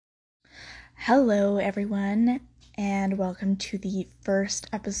Hello, everyone, and welcome to the first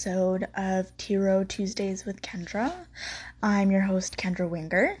episode of Tiro Tuesdays with Kendra. I'm your host, Kendra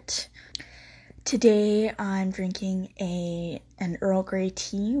Wingert. Today, I'm drinking an Earl Grey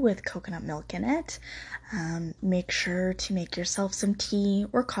tea with coconut milk in it. Make sure to make yourself some tea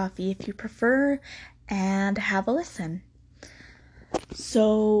or coffee if you prefer, and have a listen.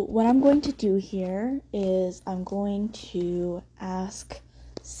 So, what I'm going to do here is I'm going to ask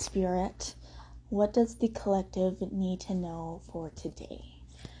Spirit, what does the collective need to know for today?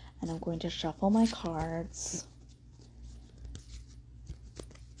 And I'm going to shuffle my cards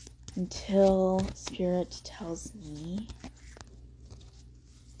until Spirit tells me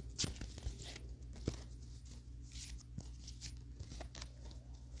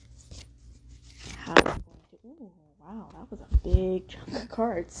how I'm going to... Ooh, wow, that was a big chunk of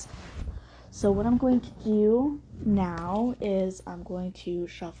cards. So what I'm going to do now is I'm going to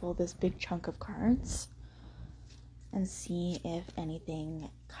shuffle this big chunk of cards and see if anything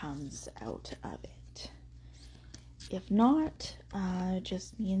comes out of it. If not, it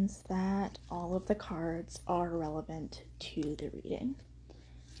just means that all of the cards are relevant to the reading.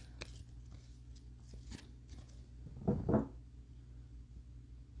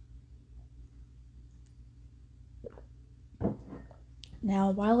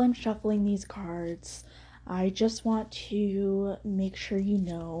 Now, while I'm shuffling these cards, I just want to make sure you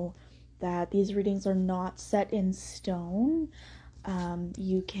know that these readings are not set in stone.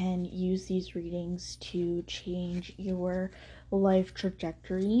 You can use these readings to change your life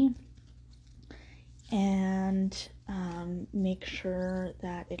trajectory and make sure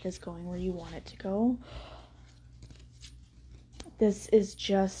that it is going where you want it to go. This is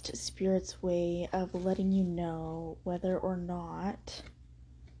just Spirit's way of letting you know whether or not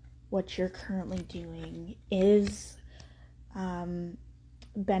what you're currently doing is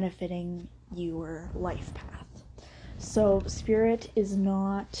benefiting your life path. So Spirit is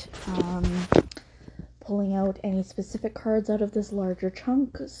not pulling out any specific cards out of this larger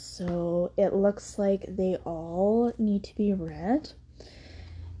chunk, so it looks like they all need to be read.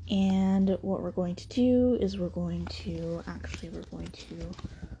 And what we're going to do is we're going to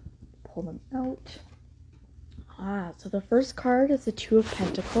pull them out. So the first card is the Two of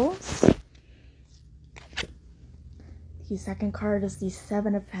Pentacles. The second card is the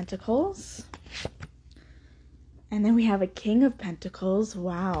Seven of Pentacles. And then we have a King of Pentacles.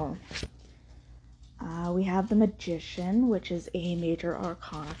 Wow. We have the Magician, which is a Major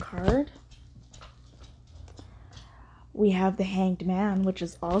Arcana card. We have the Hanged Man, which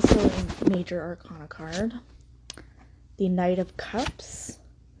is also a Major Arcana card. The Knight of Cups.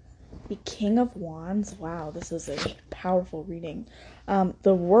 The King of Wands. Wow, this is a powerful reading.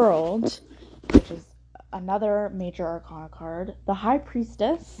 The World, which is another Major Arcana card. The High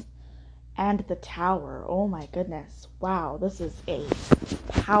Priestess. And the Tower. Oh my goodness. Wow, this is a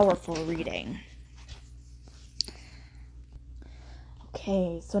powerful reading.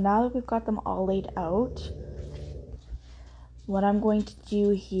 Okay, so now that we've got them all laid out, what I'm going to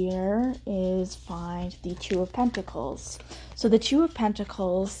do here is find the Two of Pentacles. So the Two of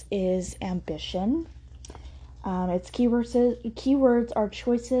Pentacles is ambition. Its keywords are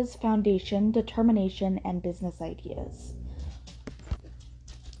choices, foundation, determination, and business ideas.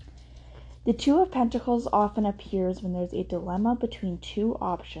 The Two of Pentacles often appears when there's a dilemma between two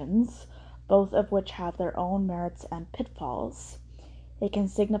options, both of which have their own merits and pitfalls. It can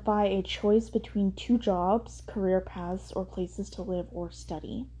signify a choice between two jobs, career paths, or places to live or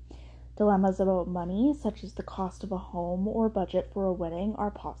study. Dilemmas about money, such as the cost of a home or budget for a wedding,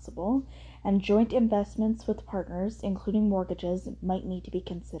 are possible, and joint investments with partners, including mortgages, might need to be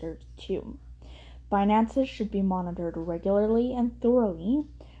considered too. Finances should be monitored regularly and thoroughly,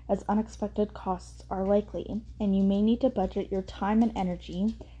 as unexpected costs are likely, and you may need to budget your time and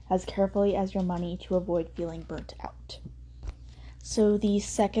energy as carefully as your money to avoid feeling burnt out. So the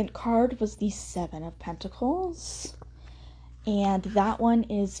second card was the Seven of Pentacles, and that one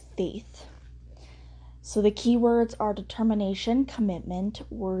is faith. So the keywords are determination, commitment,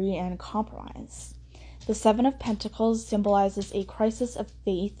 worry, and compromise. The Seven of Pentacles symbolizes a crisis of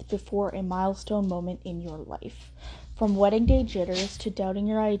faith before a milestone moment in your life. From wedding day jitters to doubting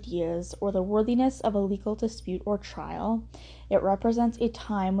your ideas or the worthiness of a legal dispute or trial, it represents a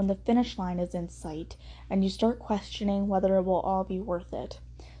time when the finish line is in sight and you start questioning whether it will all be worth it.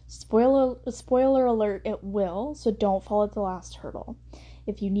 Spoiler alert, it will, so don't fall at the last hurdle.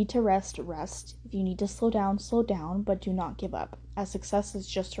 If you need to rest, rest. If you need to slow down, but do not give up, as success is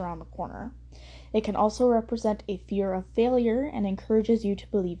just around the corner. It can also represent a fear of failure and encourages you to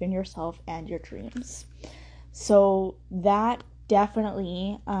believe in yourself and your dreams. So that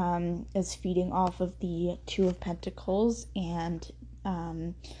definitely is feeding off of the Two of Pentacles and,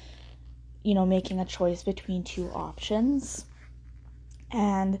 making a choice between two options.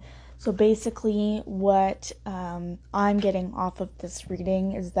 And so basically what I'm getting off of this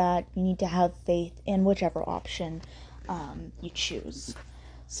reading is that you need to have faith in whichever option you choose.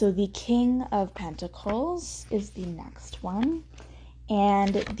 So the King of Pentacles is the next one.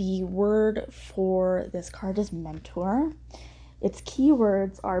 And the word for this card is mentor. Its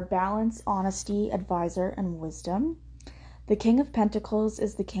keywords are balance, honesty, advisor, and wisdom. The King of Pentacles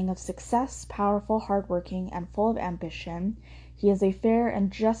is the king of success, powerful, hardworking, and full of ambition. He is a fair and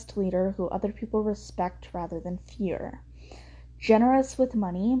just leader who other people respect rather than fear. Generous with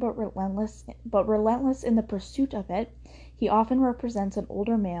money, but relentless in the pursuit of it, he often represents an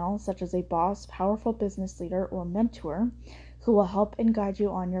older male, such as a boss, powerful business leader, or mentor, who will help and guide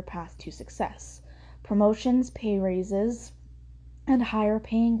you on your path to success. Promotions, pay raises, and higher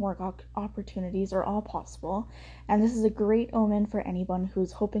paying work opportunities are all possible, and this is a great omen for anyone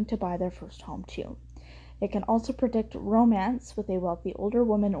who's hoping to buy their first home too. It can also predict romance with a wealthy older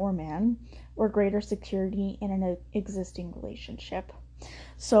woman or man, or greater security in an existing relationship.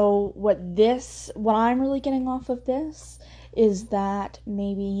 So what I'm really getting off of this is that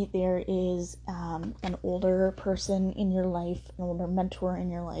maybe there is an older person in your life, an older mentor in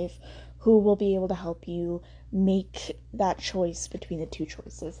your life, who will be able to help you make that choice between the two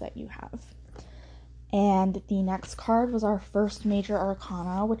choices that you have. And the next card was our first major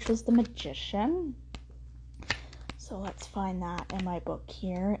arcana, which was the Magician. So let's find that in my book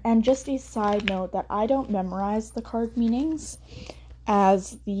here. And just a side note that I don't memorize the card meanings,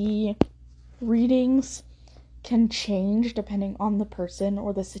 as the readings can change depending on the person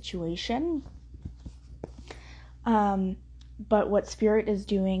or the situation. But what Spirit is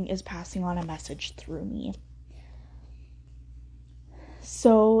doing is passing on a message through me.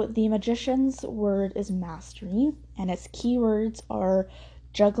 So the Magician's word is mastery, and its keywords are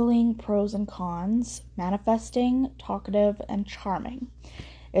juggling, pros and cons, manifesting, talkative, and charming.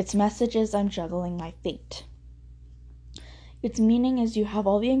 Its message is I'm juggling my fate. Its meaning is you have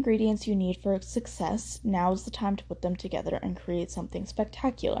all the ingredients you need for success. Now is the time to put them together and create something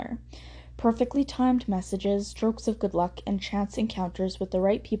spectacular. Perfectly timed messages, strokes of good luck, and chance encounters with the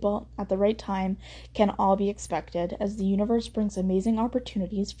right people at the right time can all be expected, as the universe brings amazing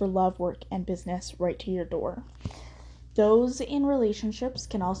opportunities for love, work, and business right to your door. Those in relationships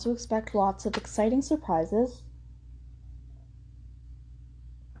can also expect lots of exciting surprises,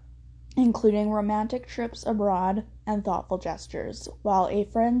 including romantic trips abroad and thoughtful gestures, while a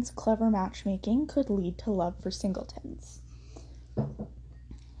friend's clever matchmaking could lead to love for singletons.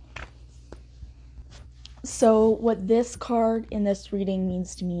 So what this card in this reading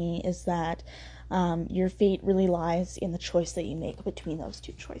means to me is that your fate really lies in the choice that you make between those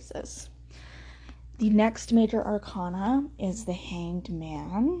two choices. The next major arcana is the Hanged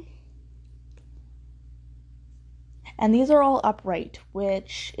Man. And these are all upright,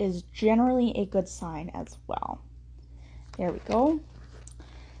 which is generally a good sign as well. There we go.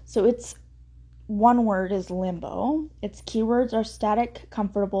 So its one word is limbo. Its keywords are static,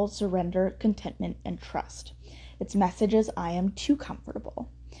 comfortable, surrender, contentment, and trust. Its message is I am too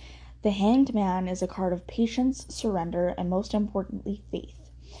comfortable. The Hanged Man is a card of patience, surrender, and most importantly, faith.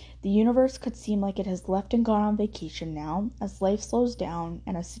 The universe could seem like it has left and gone on vacation now, as life slows down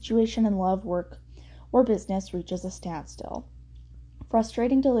and a situation in love, work, or business reaches a standstill.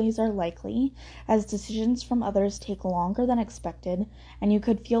 Frustrating delays are likely, as decisions from others take longer than expected, and you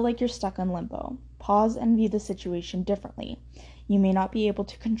could feel like you're stuck in limbo. Pause and view the situation differently. You may not be able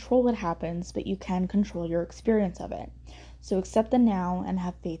to control what happens, but you can control your experience of it. So accept the now and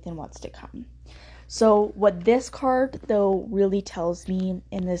have faith in what's to come. So what this card, though, really tells me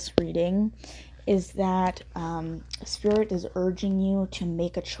in this reading is that Spirit is urging you to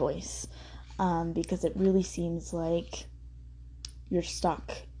make a choice, because it really seems like you're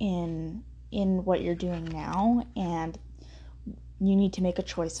stuck in what you're doing now, and you need to make a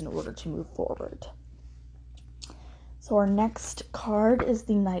choice in order to move forward. So our next card is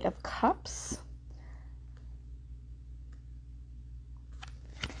the Knight of Cups.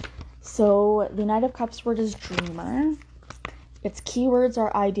 So the Knight of Cups word is dreamer. Its keywords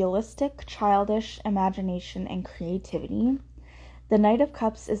are idealistic, childish, imagination, and creativity. The Knight of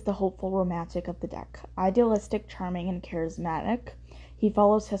Cups is the hopeful romantic of the deck. Idealistic, charming, and charismatic. He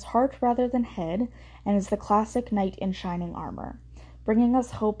follows his heart rather than head, and is the classic knight in shining armor, bringing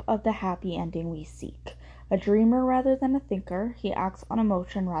us hope of the happy ending we seek. A dreamer rather than a thinker, he acts on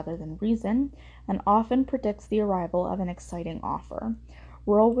emotion rather than reason, and often predicts the arrival of an exciting offer.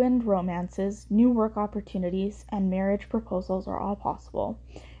 Whirlwind romances, new work opportunities, and marriage proposals are all possible,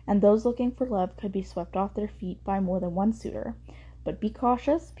 and those looking for love could be swept off their feet by more than one suitor. But be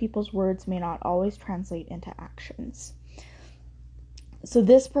cautious, people's words may not always translate into actions. So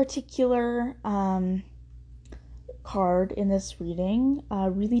this particular card in this reading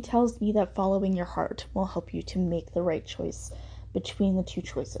really tells me that following your heart will help you to make the right choice between the two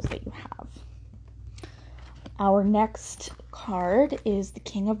choices that you have. Our next card is the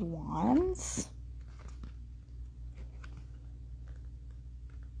King of Wands.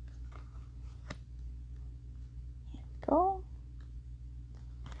 Here we go.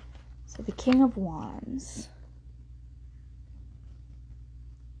 So the King of Wands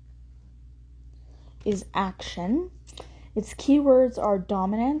is action. Its keywords are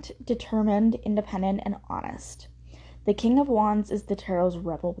dominant, determined, independent, and honest. The King of Wands is the tarot's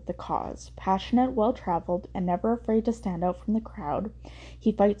rebel with a cause. Passionate, well-traveled, and never afraid to stand out from the crowd,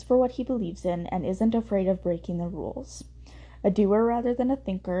 he fights for what he believes in and isn't afraid of breaking the rules. A doer rather than a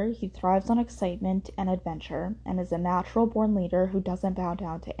thinker, he thrives on excitement and adventure, and is a natural-born leader who doesn't bow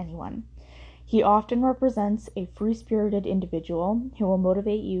down to anyone. He often represents a free-spirited individual who will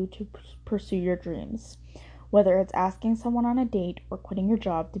motivate you to pursue your dreams. Whether it's asking someone on a date or quitting your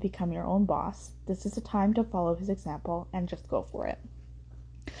job to become your own boss, this is a time to follow his example and just go for it.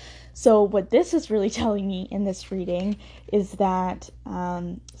 So what this is really telling me in this reading is that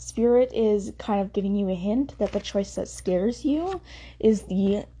Spirit is kind of giving you a hint that the choice that scares you is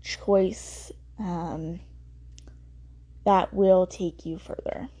the choice that will take you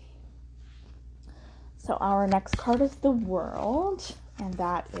further. So our next card is the World, and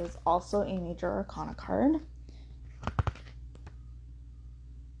that is also a Major Arcana card.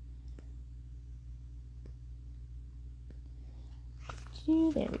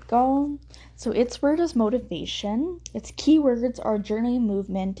 There we go. So its word is motivation. Its keywords are journey,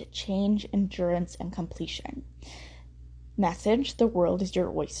 movement, change, endurance, and completion. Message: the world is your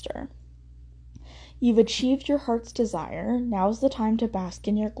oyster. You've achieved your heart's desire. Now's the time to bask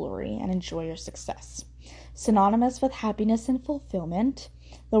in your glory and enjoy your success. Synonymous with happiness and fulfillment,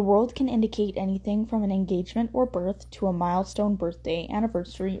 the world can indicate anything from an engagement or birth to a milestone birthday,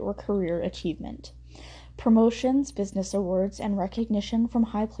 anniversary, or career achievement. Promotions, business awards, and recognition from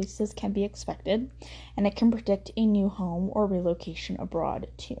high places can be expected, and it can predict a new home or relocation abroad,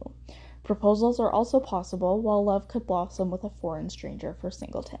 too. Proposals are also possible, while love could blossom with a foreign stranger for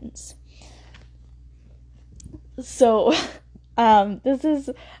singletons. So, I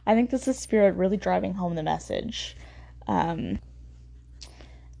think this is Spirit really driving home the message that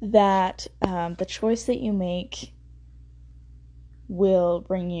the choice that you make will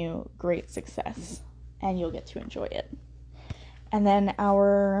bring you great success, and you'll get to enjoy it. And then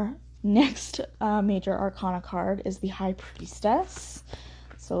our next Major Arcana card is the High Priestess.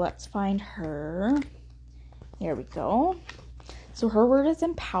 So let's find her. There we go. So her word is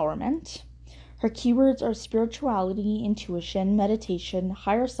empowerment. Her keywords are spirituality, intuition, meditation,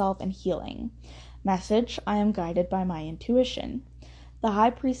 higher self, and healing. Message: I am guided by my intuition. The High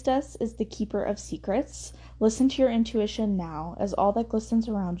Priestess is the keeper of secrets. Listen to your intuition now, as all that glistens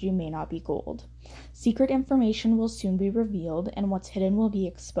around you may not be gold. Secret information will soon be revealed, and what's hidden will be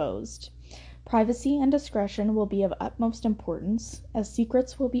exposed. Privacy and discretion will be of utmost importance, as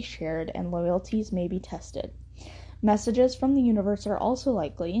secrets will be shared and loyalties may be tested. Messages from the universe are also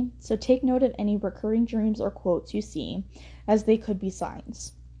likely, so take note of any recurring dreams or quotes you see, as they could be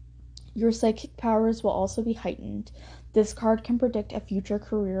signs. Your psychic powers will also be heightened. This card can predict a future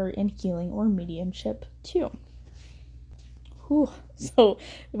career in healing or mediumship, too. So,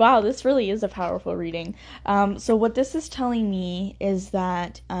 wow, this really is a powerful reading. So what this is telling me is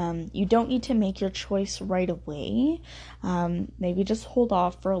that you don't need to make your choice right away. Maybe just hold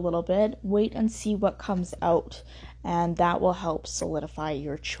off for a little bit, wait and see what comes out, and that will help solidify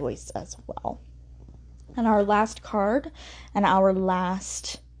your choice as well. And our last card, and our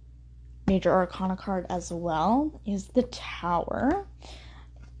last Major Arcana card as well, is the Tower.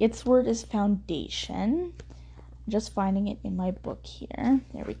 Its word is foundation. I'm just finding it in my book here.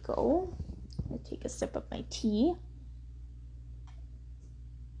 There we go. I'm going to take a sip of my tea.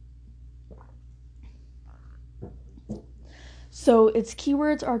 So its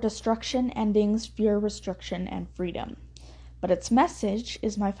keywords are destruction, endings, fear, restriction, and freedom. But its message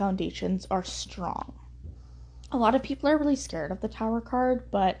is my foundations are strong. A lot of people are really scared of the Tower card,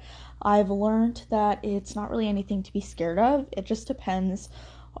 but I've learned that it's not really anything to be scared of. It just depends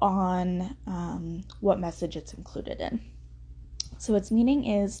on what message it's included in. So its meaning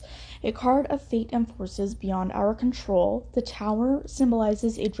is a card of fate and forces beyond our control. The Tower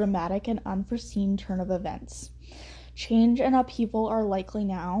symbolizes a dramatic and unforeseen turn of events. Change and upheaval are likely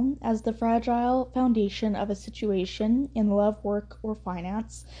now, as the fragile foundation of a situation in love, work, or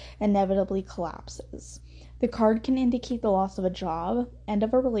finance inevitably collapses. The card can indicate the loss of a job, end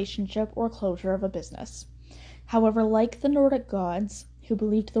of a relationship, or closure of a business. However, like the Nordic gods, who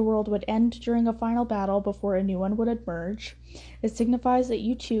believed the world would end during a final battle before a new one would emerge, it signifies that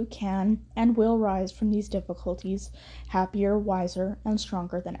you too can and will rise from these difficulties happier, wiser, and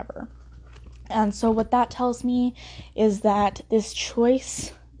stronger than ever. And so what that tells me is that this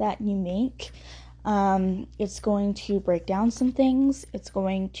choice that you make, it's going to break down some things, it's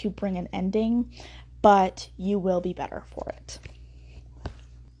going to bring an ending, but you will be better for it.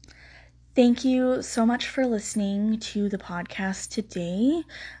 Thank you so much for listening to the podcast today.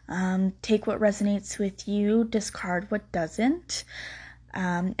 Take what resonates with you, discard what doesn't.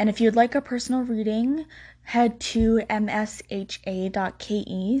 And if you'd like a personal reading, head to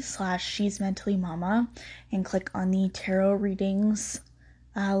msha.ke/she'smentallyMama and click on the tarot readings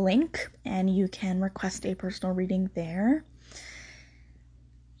link, and you can request a personal reading there.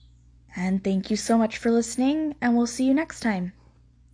 And thank you so much for listening, and we'll see you next time.